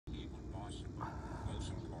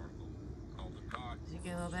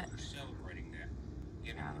Take it a little bit. They're celebrating that.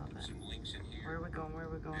 Yeah, a little bit. Some links in here. Where are we going? Where are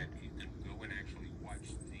we going? That you can go and actually watch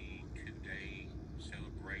the 2-day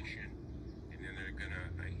celebration, and then they're gonna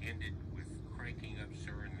end it with cranking up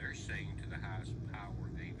Sir, and they're saying to the highest power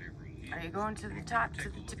they've ever used. Are you going to the top, to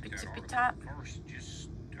the tippy top? First, just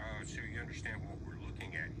so you understand what we're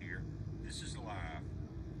looking at here. This is live,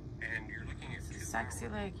 and you're looking at 2 sexy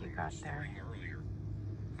leg you got there. Earlier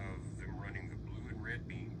of them running the blue and red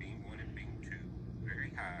beam, beam 1 and beam 2,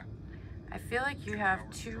 very high. I feel like you have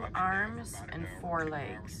 2 arms and 4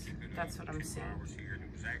 legs. That's what I'm seeing.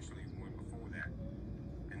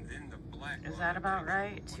 Is that about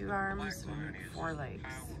right? 2 arms and 4 legs.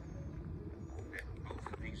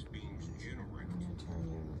 Both of these beams generate.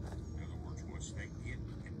 In other words, once they get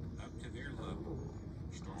up to their level,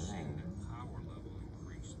 you start seeing the power level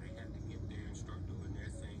increase. They have to get there and start doing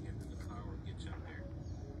their thing, and then the power gets up there.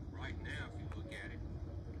 Right now, if you look at it,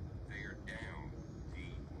 they are down.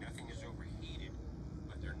 Nothing is overheated,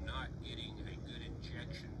 but they're not getting a good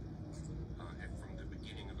injection from the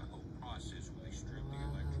beginning of the whole process where they strip the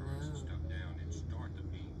electrons and stuff down and start the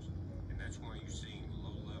beams. And that's why you're seeing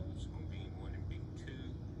low levels on beam 1 and beam 2,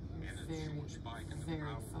 and a short spike in the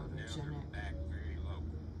power. Now they're back very low.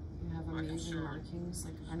 You have amazing markings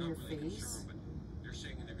like on your face. But they're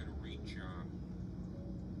saying they're going to reach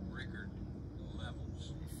record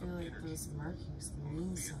levels. I feel like those markings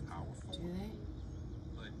mean something. Do they?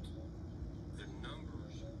 But the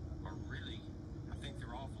numbers are really, I think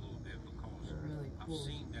they're off a little bit because they're really cool. I've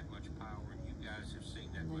seen that much power, and you guys have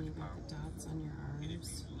seen that much power. And then you got the dots on your arms. And if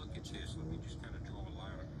you look at this, let me just kind of draw a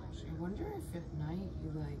line across here. I wonder if at night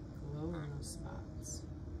you like glow in those spots.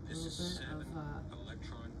 A little bit of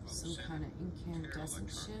electron volt, some kind of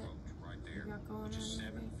incandescent shit right there, you got going on.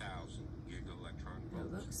 7,000 gig electron volts.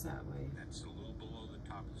 It looks that way. That's a little below the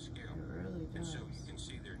top of the scale. It really does. And so you can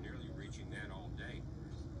see they're nearly reaching that all day.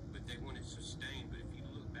 But they want it sustained. But if you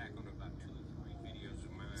look back on about 2 or 3 videos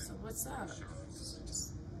of mine, so what's up?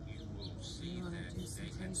 You will see that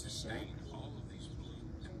they had sustained all of these blue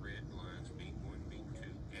and red lines, beam 1, beam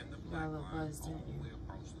 2, and the black lines all the way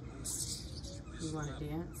across the board. You want to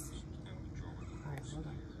dance? All right, hold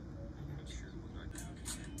on. I got you.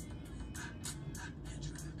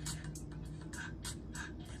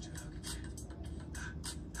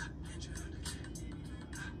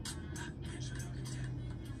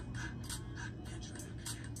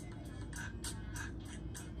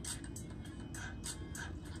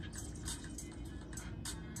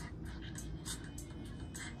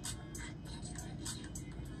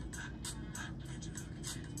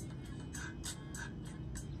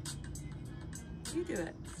 You do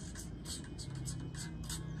it.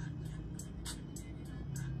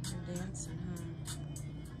 You're dancing, huh?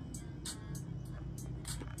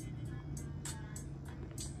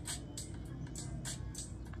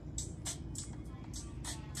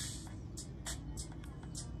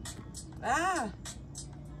 Ah!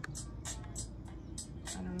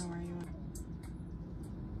 I don't know where you went.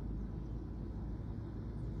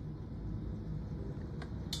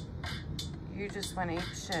 You just went ape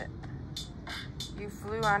shit. You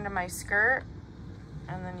flew onto my skirt,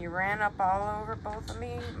 and then you ran up all over both of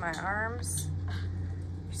me, my arms.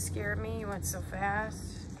 You scared me, you went so fast.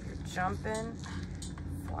 You're jumping,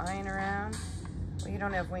 flying around. Well, you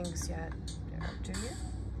don't have wings yet, do you?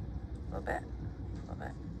 A little bit, a little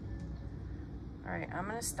bit. All right, I'm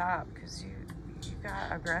gonna stop because you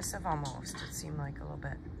got aggressive almost, it seemed like a little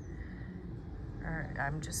bit. Or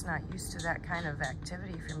I'm just not used to that kind of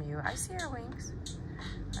activity from you. I see your wings.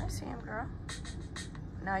 I see them, girl.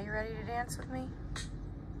 Now you ready to dance with me?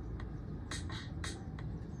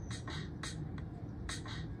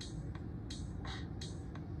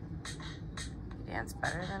 You dance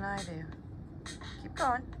better than I do. Keep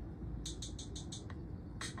going.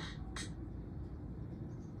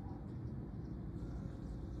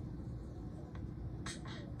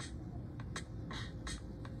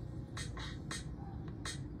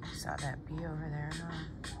 You saw that bee over there, huh?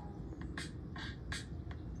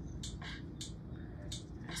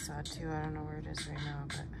 I saw two. I don't know where it is right now,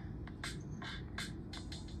 but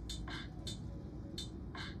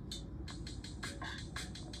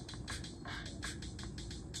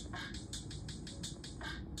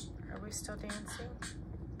are we still dancing?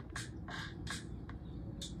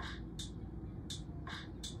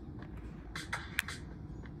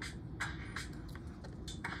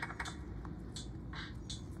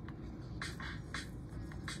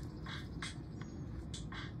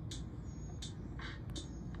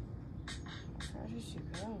 Where did you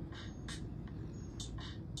go?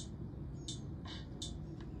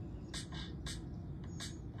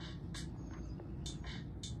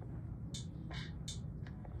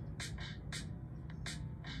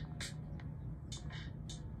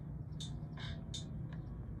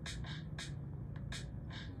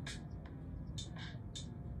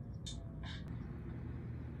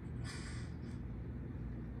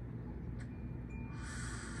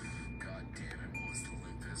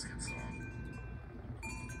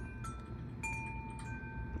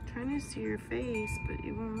 trying to see your face, but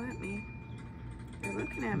you won't let me. You're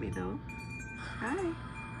looking at me though. Hi.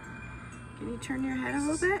 Can you turn your head a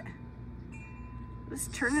little bit? Let's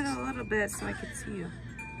turn it a little bit so I can see you.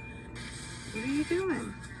 What are you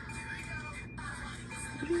doing?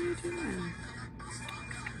 What are you doing?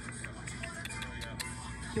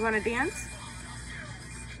 You want to dance?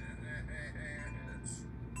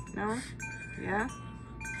 No? Yeah?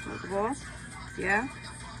 Smoke a ball? Yeah?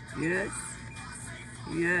 Yes?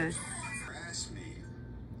 Yes. Harass me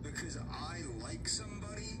because I like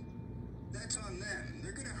somebody, that's on them.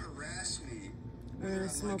 They're gonna harass me. We're gonna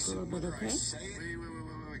smoke a little bit, okay?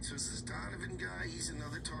 Wait. So is this Donovan guy? He's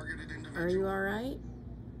another targeted individual. Are you alright?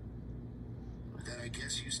 That I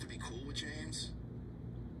guess used to be cool with James.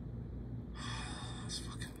 That's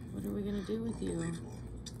fucking. What are we gonna do with you? Unbelievable.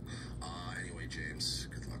 Anyway, James,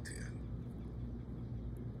 good luck to you.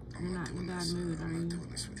 You're not in a bad mood, are I'm not you? doing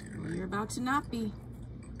this with you tonight. Well, you're about to not be.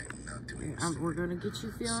 I'm not doing this. We're gonna get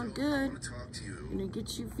you feeling So, good. I want to talk to you. We're gonna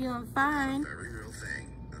get you feeling A fine. very real thing.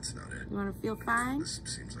 That's not it. You wanna feel fine? This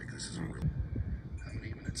seems like this is All a right. real. How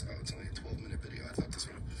many minutes? Oh, it's only a 12-minute video. I thought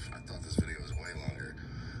this video was way longer.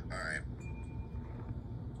 All right.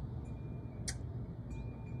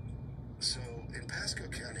 So in Pasco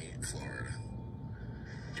County, Florida,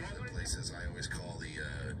 one of the places I always call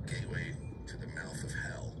the gateway to the mouth of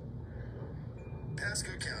hell.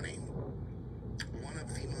 Pasco County, one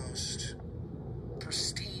of the most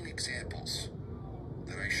pristine examples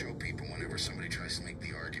that I show people whenever somebody tries to make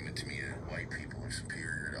the argument to me that white people are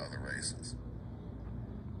superior to other races.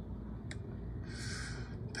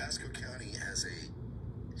 Pasco County has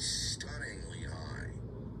a stunningly high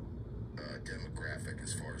demographic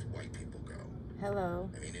as far as white people go. Hello.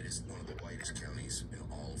 I mean, it is one of the whitest counties in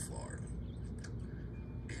all of Florida.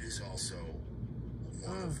 It is also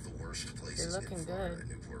one of the worst places looking in Florida. good.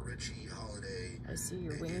 Newport Richie, Holiday. I see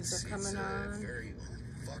your wings are coming on. Very,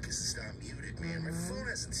 fuck, is this not muted, man? My phone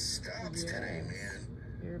hasn't stopped today, man.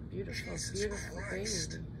 You're a beautiful, Jesus beautiful Christ.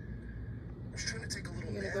 baby. I was trying to take a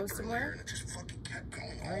little You gonna nap go earlier somewhere? and it just fucking kept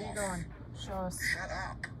going Where are you off. going? Show us. Shut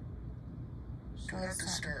up. Show Do not us something.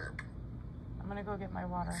 disturb. I'm gonna go get my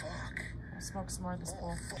water. Fuck. I'll smoke some more of this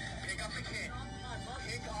bowl. Fuck. Pick up the kid.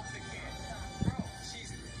 Pick up the kid. Bro,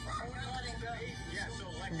 she's yeah, so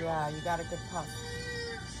Yeah, you got a good puff.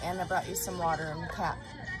 And I brought you some water and a cap.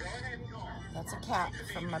 That's a cap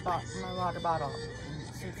from my water bottle.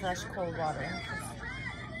 Some fresh cold water.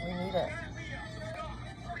 We need it.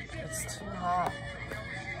 It's too hot.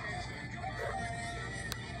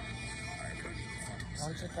 Don't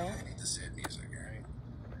you think? I need the sad music, alright?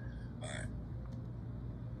 Alright.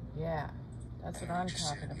 Yeah, that's what I'm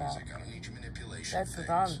talking about. I don't need your manipulation. That's what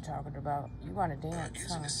I'm talking about. You want to dance, huh?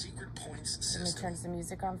 Using a secret points Let me system, turn some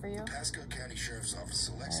music on for you. Pasco County Sheriff's Office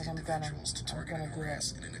selects Alright, I'm individuals to gonna target and do it.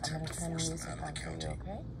 harass in an I'm attempt gonna to turn the force them music out of on the for you, county.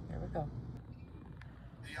 okay? Here we go.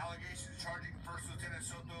 The allegations charging First Lieutenant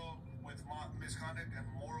Soto with misconduct and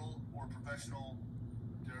moral or professional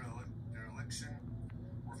dereliction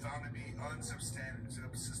were found to be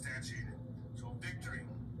unsubstantiated. So victory.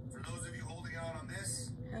 For those of you holding out on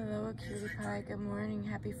this, Hello, cutie pie. Good morning.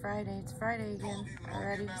 Happy Friday. It's Friday again.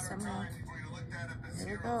 Already somehow.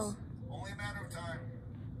 Here we go. Only a matter of time.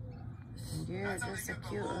 You're That's how they just a get the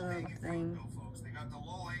cute little low-hanging fruit, thing. though, folks. They got the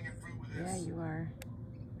low-hanging fruit with Yeah, this. you are.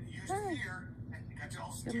 They used Hi. fear, and they got you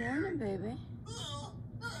all Good scared. morning, baby.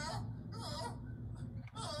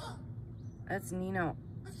 That's Nino.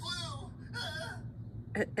 The flu.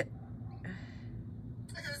 I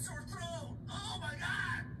got a sore throat. Oh my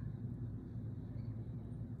god.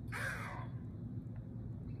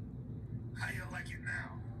 How you like it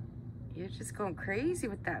now? You're just going crazy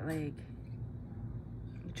with that leg.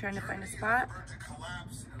 You trying to find a spot? To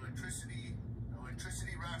collapse, electricity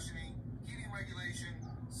rationing, heating regulation,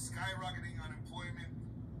 skyrocketing unemployment,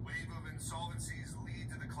 wave of insolvencies lead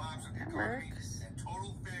to the collapse of the That economy works. and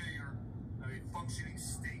total failure of a functioning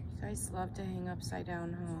state. You guys love to hang upside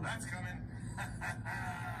down, huh? That's coming.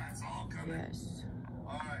 It's all coming. Yes.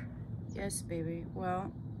 All right. Yes, baby.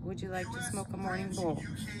 Well, would you like to US smoke a morning French, bowl?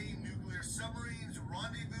 UK nuclear submarines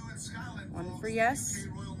rendezvous in Scotland. One folks. for yes?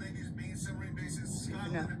 UK Royal Navy's main submarine base in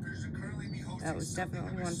Scotland No. appears to currently be hosting That was something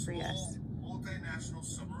definitely of a one for yes. small multinational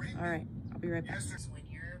submarine. All right. I'll be right back. Yesterday,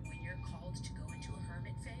 When you're called to go into a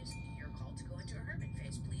hermit phase, you're called to go into a hermit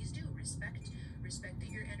phase. Please do respect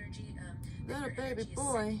that your energy. Little your baby energy is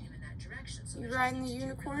boy. sending you in that direction. So You there's riding nothing the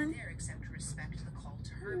to do really unicorn? there except respect the call to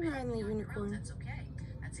You hermit. riding the You're on your own. unicorn? That's okay.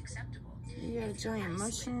 That's acceptable. You got a If you're giant isolated,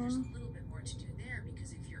 mushroom. There's a little bit more to do there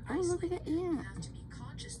because if you're Oh, look at isolated, that you ant. have to be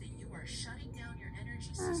conscious that you are shutting down your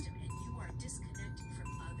energy system and you are disconnecting from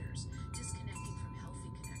others, disconnecting from healthy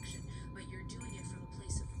connection. But you're doing it from a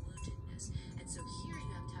place of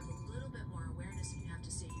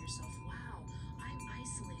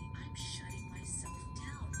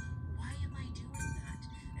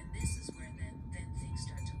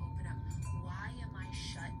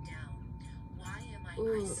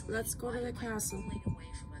Ooh, let's go to the castle.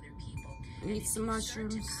 Eat some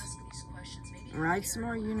mushrooms. Ride some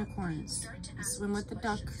more unicorns. Swim with the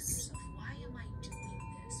ducks.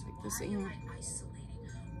 Like this ant.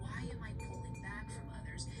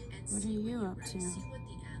 What are you up to? It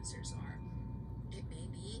may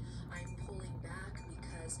be I'm pulling back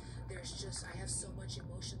because there's just I have so much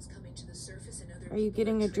emotions coming to the surface and other Are you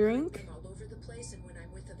getting a drink? all over the place, and when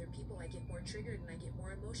I'm with other people I get more triggered and I get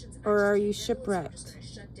more emotions. And or are you shipwrecked? So I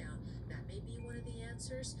shut down. That may be one of the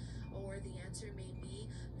answers, or the answer may be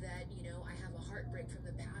that I have a heartbreak from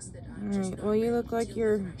the past that I'm All right. Well, you look like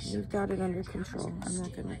you've got it under control. I'm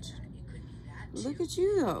not gonna. Look at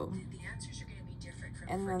you though.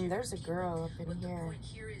 And then there's a girl up in here. The point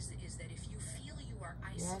here is that if you feel you are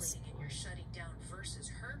isolating and you're shutting down versus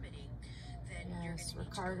hermiting, then you're going to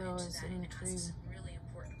need to go into that and ask some really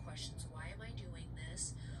important questions. Why am I doing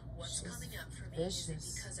this? What's coming up for me? Is it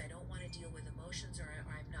because I don't want to deal with emotions, or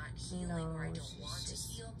I'm not healing, or I don't want to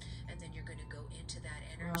heal? And then you're going to go into that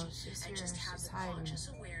energy and just have the conscious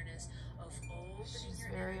awareness of opening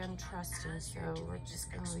your very untrusting, so we're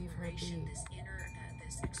just going to leave her be. This inner,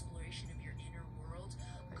 this exploration of your inner world.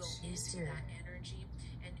 Go into that energy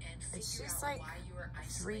and figure out like why you are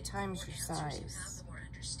 3 times your size. The more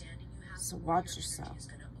understanding you have, So watch yourself.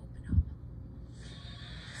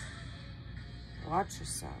 Watch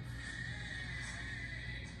yourself.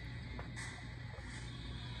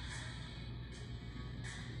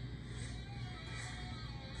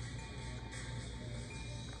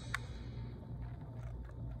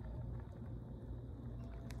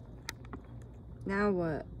 Now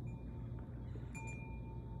what?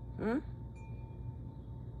 Hmm?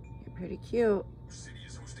 You're pretty cute.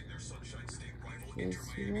 Yes,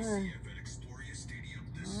 you are.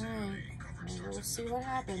 Alright. We'll see what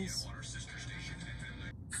happens.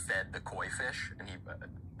 Fed the koi fish, and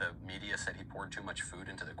the media said he poured too much food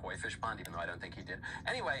into the koi fish pond, even though I don't think he did.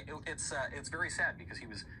 Anyway, it's very sad because he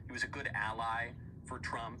was a good ally for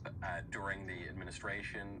Trump during the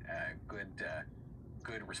administration, good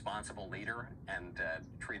responsible leader, and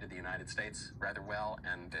treated the United States rather well,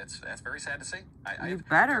 and that's very sad to see. You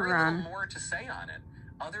better run. I have very little more to say on it,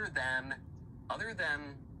 other than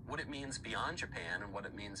what it means beyond Japan and what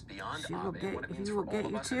it means beyond Abe, and what it means for all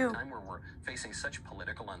of us at a time where we're facing such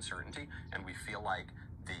political uncertainty, and we feel like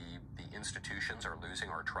the institutions are losing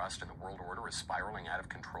our trust and the world order is spiraling out of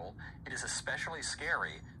control. It is especially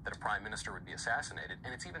scary that a prime minister would be assassinated,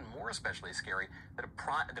 and it's even more especially scary that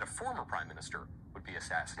a former prime minister would be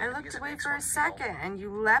assassinated. I looked away for a second, and you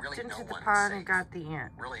leapt really into the pond and got the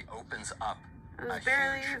ant. Really opens up. It was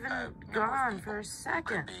barely even gone for a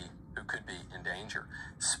second. Who could be in danger.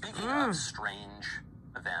 Speaking of strange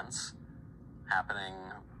events happening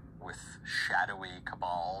with shadowy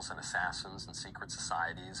cabals and assassins and secret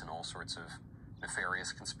societies and all sorts of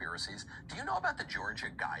nefarious conspiracies, do you know about the Georgia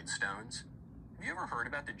Guidestones? Have you ever heard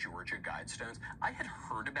about the Georgia Guidestones? I had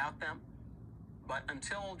heard about them, but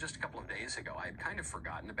until just a couple of days ago, I had kind of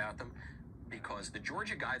forgotten about them, because the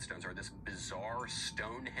Georgia Guidestones are this bizarre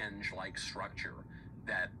Stonehenge-like structure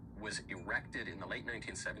that was erected in the late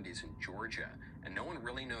 1970s in Georgia, and no one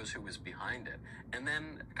really knows who was behind it. And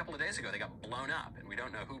then a couple of days ago, they got blown up, and we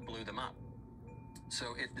don't know who blew them up.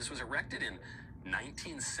 So this was erected in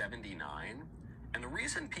 1979, and the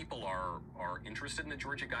reason people are interested in the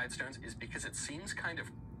Georgia Guidestones is because it seems kind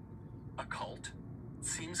of occult,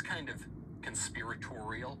 seems kind of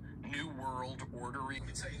conspiratorial, New World ordery. Let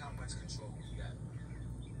me tell you how much control we got.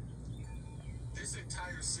 This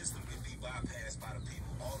entire system can be bypassed by the people.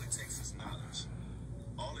 All it takes is knowledge.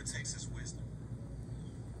 All it takes is wisdom.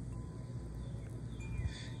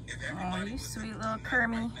 Oh, you sweet little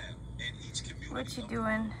Kermie. What you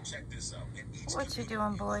doing? Check this out. What you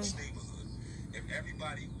doing, boy? If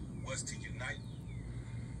everybody was to unite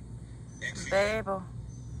and create Babel.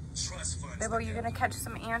 trust funds, Babel, you gonna catch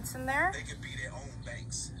some ants in there? they could be their own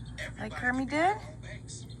banks. Like Kermie did?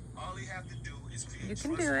 All they have to do is create You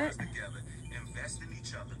can trust do funds it. together, invest in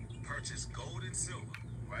each other, purchase gold and silver,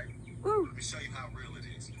 right? Woo. Let me show you how real it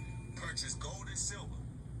is. Purchase gold and silver,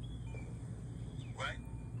 right?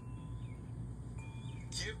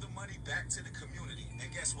 Give the money back to the community,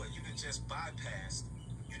 and guess what? You done just bypassed.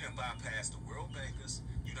 You done bypassed the world bankers.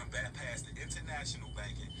 You done bypassed the international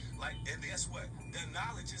banking. And guess what? The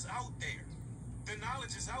knowledge is out there. The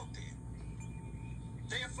knowledge is out there.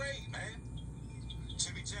 They afraid, man.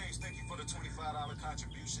 Jimmy James, thank you for the $25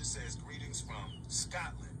 contribution. Says greetings from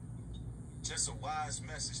Scotland. Just a wise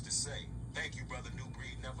message to say. Thank you, brother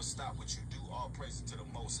Nubreed. Never stop what you do. All praises to the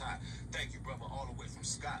Most High. Thank you, brother, all the way from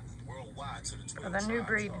Scotland. Worldwide to the 12 Brother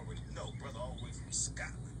Nubreed. already know, brother, all the way from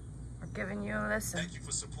Scotland. We're giving you a listen. Thank you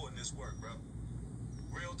for supporting this work, bro.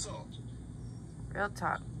 Real talk. Real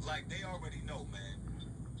talk. Like, they already know, man.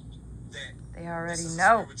 That They already this is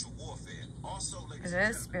know. spiritual warfare. Also, ladies It and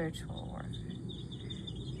is gentlemen, spiritual warfare.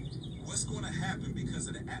 what's going to happen because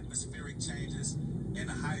of the atmospheric changes and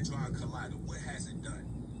the Hadron Collider? What has it done?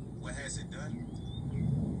 What has it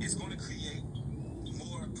done? It's going to create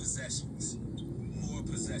more possessions. More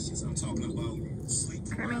possessions. I'm talking about sleep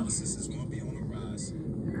paralysis is going to be on the rise.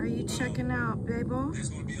 Are you checking out, Babel? There's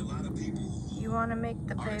going to be a lot of people who You want to make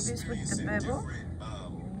the are babies with the experiencing Babel? different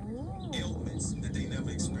ailments that they never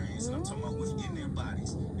experienced. And I'm talking about within their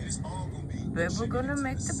bodies. And it's all going to be Babel gonna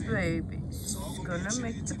make the sin. babies. It's all He's gonna be gonna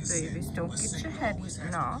make the attributed to sin. babies. Don't But get your Satan head always eaten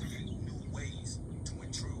has to off. create new ways to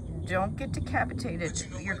intrude. Don't get decapitated. But you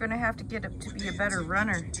know You're what? gonna have to get up to What be a they better attempt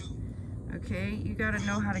runner. to do Okay? You gotta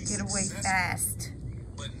know how to will be get away successful, fast.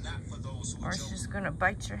 but not for those who Or are it's just chosen. gonna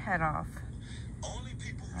bite your head off. Only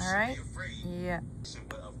people who Alright? should be afraid, Yeah.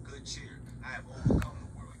 but of good cheer. I have overcome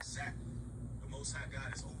the world. Exactly. The Most High God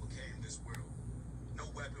has overcame this world. No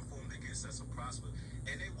weapon formed against us will prosper,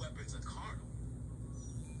 and their weapons are carnal.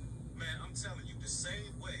 Man, I'm telling you, the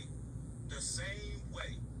same way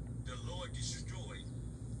the Lord destroyed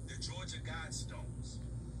the Georgia Guidestones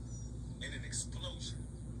in an explosion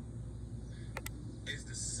is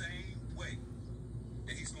the same way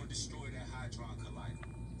that he's going to destroy that Hadron Collider.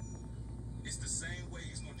 It's the same way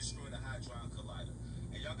he's going to destroy the Hadron Collider.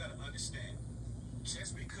 And y'all got to understand,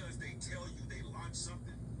 just because they tell you they launched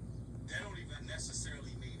something, that don't even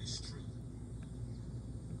necessarily mean it's true.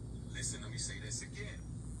 Listen, let me say this again.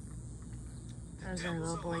 There's our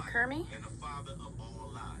little boy Kermie. And the father of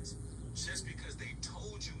all lies. Just because they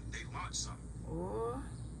told you they launched something, Ooh,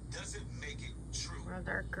 doesn't make it true. where'd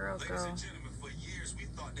our girl Ladies go? and gentlemen, for years we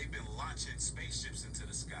thought they've been launching spaceships into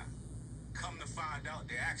the sky. Come to find out,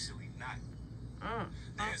 they're actually not.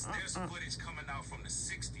 There's footage coming out from the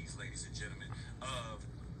 60s, ladies and gentlemen, of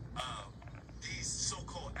these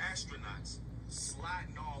so-called astronauts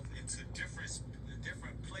sliding off into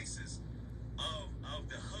different places of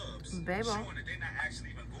the hubs, Babel. showing that they're not actually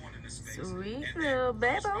even going into space. Sweet And little those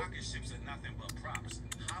Babel. rocket ships are nothing but props,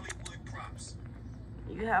 Hollywood props.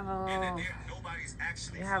 You have a And little... that nobody's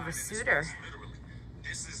actually You have a flying in suitor. space, literally.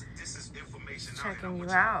 This is information Checking I want you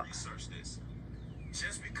to out. research this.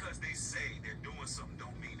 Just because they say they're doing something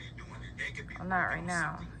don't mean they're doing it. They could be Well, not right working on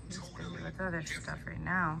now. something He's busy totally with other different. stuff right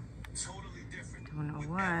now. Totally different. Don't know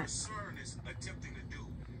Whatever what. CERN is attempting to do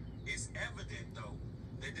is evident, though,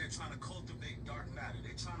 that they're trying to cultivate dark matter.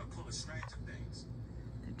 They're trying to pull a stranger things.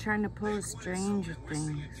 They're trying to pull a stranger We're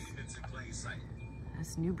seeing things. demons in plain sight.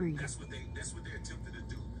 That's Nubreed. That's what they're attempting to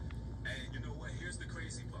do. And you know what? Here's the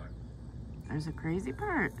crazy part. There's a crazy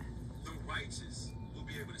part. The righteous will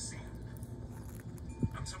be able to see them.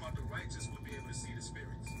 I'm talking about the righteous will be able to see the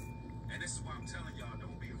spirits. And this is why I'm telling y'all,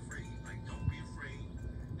 don't be afraid. Like, don't be afraid.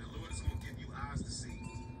 The Lord is going to give you eyes to see.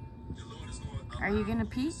 The Lord is going to Are you gonna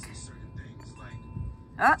peek? see certain things. Like,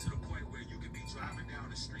 Oh, to the point where you could be driving down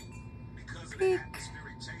the street because of Peek. the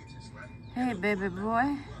atmospheric changes, right? hey, baby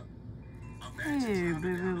boy. Imagine Hey, driving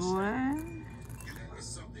baby down the street. boy. There's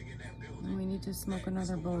something in that building. We need to smoke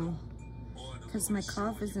another bowl. Or the 'Cause Lord my is cough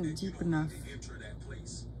showing you isn't that you deep don't enough. need to enter that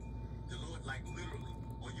place. The Lord, like literally,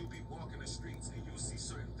 or you'll be walking the streets and you'll see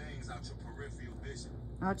certain things out your peripheral vision.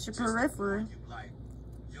 Out your Just to warn periphery. you, like,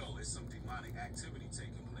 yo, it's some demonic activity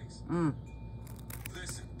taking place.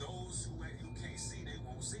 Listen, those who can't see, they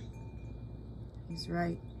won't see. He's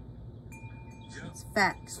right. Yeah. It's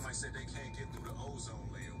facts. Somebody said they can't get through the ozone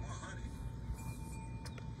layer. 100.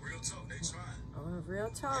 Real talk, they trying. Oh, real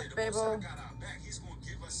Hey, talk, the baby. Most High All got our back. He's gonna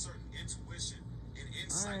give us certain intuition and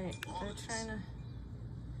insight. right, through all they're of this. trying to...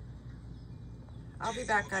 I'll be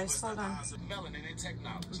back, guys. Hold on. Melanin and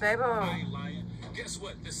technology. Baby. I ain't lying. Guess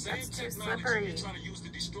what? The same That's too technology slippery. you're trying to use to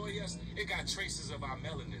destroy us, it got traces of our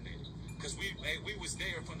melanin in it. Because we was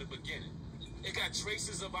there from the beginning. It got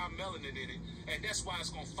traces of our melanin in it, and that's why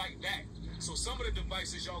it's gonna fight back. So some of the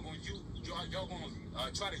devices y'all gonna use, y'all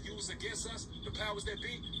gonna try to use against us, the powers that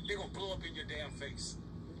be, they're gonna blow up in your damn face.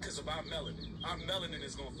 Because of our melanin. Our melanin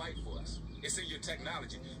is gonna fight for us. It's in your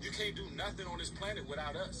technology. You can't do nothing on this planet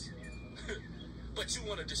without us. But you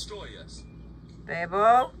want to destroy us. Baby.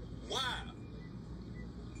 Why?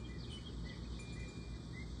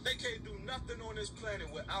 They can't do nothing on this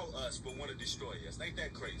planet without us but want to destroy us. Ain't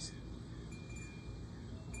that crazy?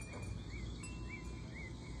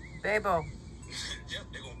 Baby. Yep,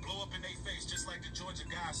 they're going to blow up in their face just like the Georgia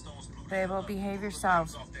Guidestones blew Babel, behave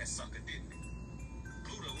yourself. the limbs off that sucker, didn't they?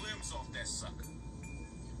 Blew the limbs off that sucker.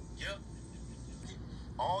 Yep.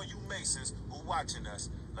 All you Masons who watching us,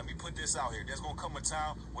 let me put this out here. There's going to come a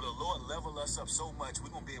time when the Lord level us up so much, we're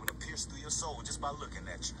going to be able to pierce through your soul just by looking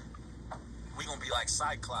at you. We gonna be like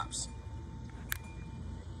Cyclops.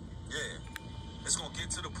 Yeah. It's gonna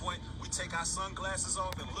get to the point we take our sunglasses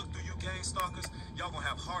off and look through you gang stalkers, y'all gonna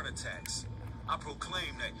have heart attacks. I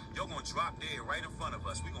proclaim that. Y'all gonna drop dead right in front of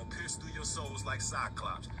us. We gonna pierce through your souls like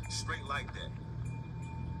Cyclops. Straight like that.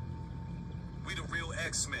 We the real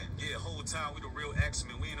X-Men. Yeah, whole time we the real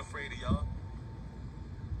X-Men. We ain't afraid of y'all.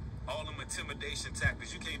 All them intimidation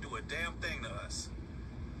tactics, you can't do a damn thing to us.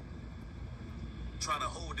 Trying to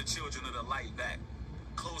hold the children of the light back.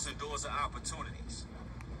 Closing doors of opportunities.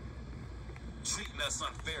 Treating us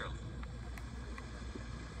unfairly.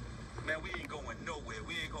 Man, we ain't going nowhere.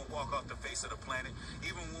 We ain't gonna walk off the face of the planet.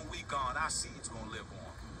 Even when we gone, our seeds gonna live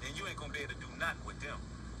on. And you ain't gonna be able to do nothing with them.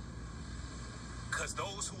 Because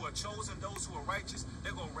those who are chosen, those who are righteous,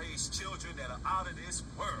 they're gonna raise children that are out of this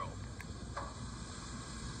world.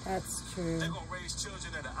 That's true. They're gonna raise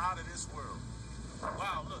children that are out of this world.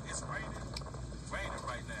 Wow, look, it's raining. Raining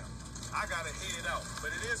right now. I gotta head out.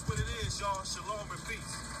 But it is what it is, y'all. Shalom and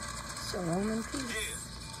peace. Shalom and peace. Yeah.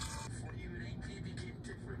 For you and AP became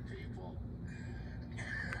different people.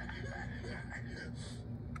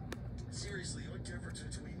 Seriously, the only difference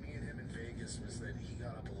between me and him in Vegas was that he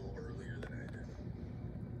got up a little earlier than I did.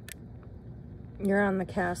 You're on the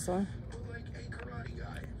castle. But like a karate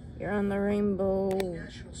guy. You're on the rainbow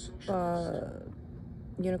National Socialist.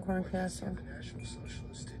 unicorn castle. The National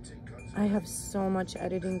Socialists did take guns. I have so much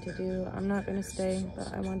editing to do. I'm not gonna stay,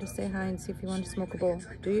 but I wanted to say hi and see if you want to smoke a bowl.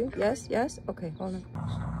 Do you? Yes? Yes? Okay, hold on.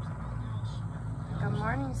 Good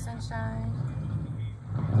morning, sunshine.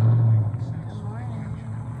 Good morning.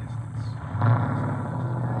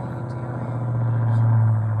 How you doing?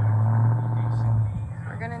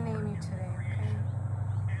 We're gonna name you today, okay?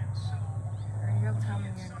 Or you'll tell me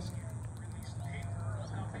your name.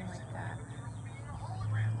 Something like that.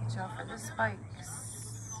 Watch out for the spikes.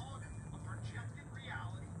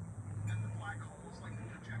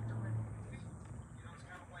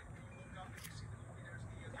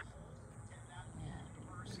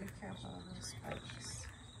 Be careful of those spikes.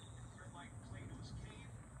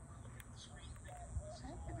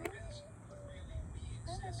 Hi, baby.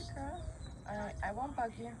 Hi, baby girl. Alright, I won't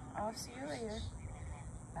bug you. I'll see you later.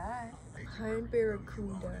 Bye. Hi,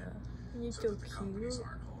 Barracuda. You're so cute.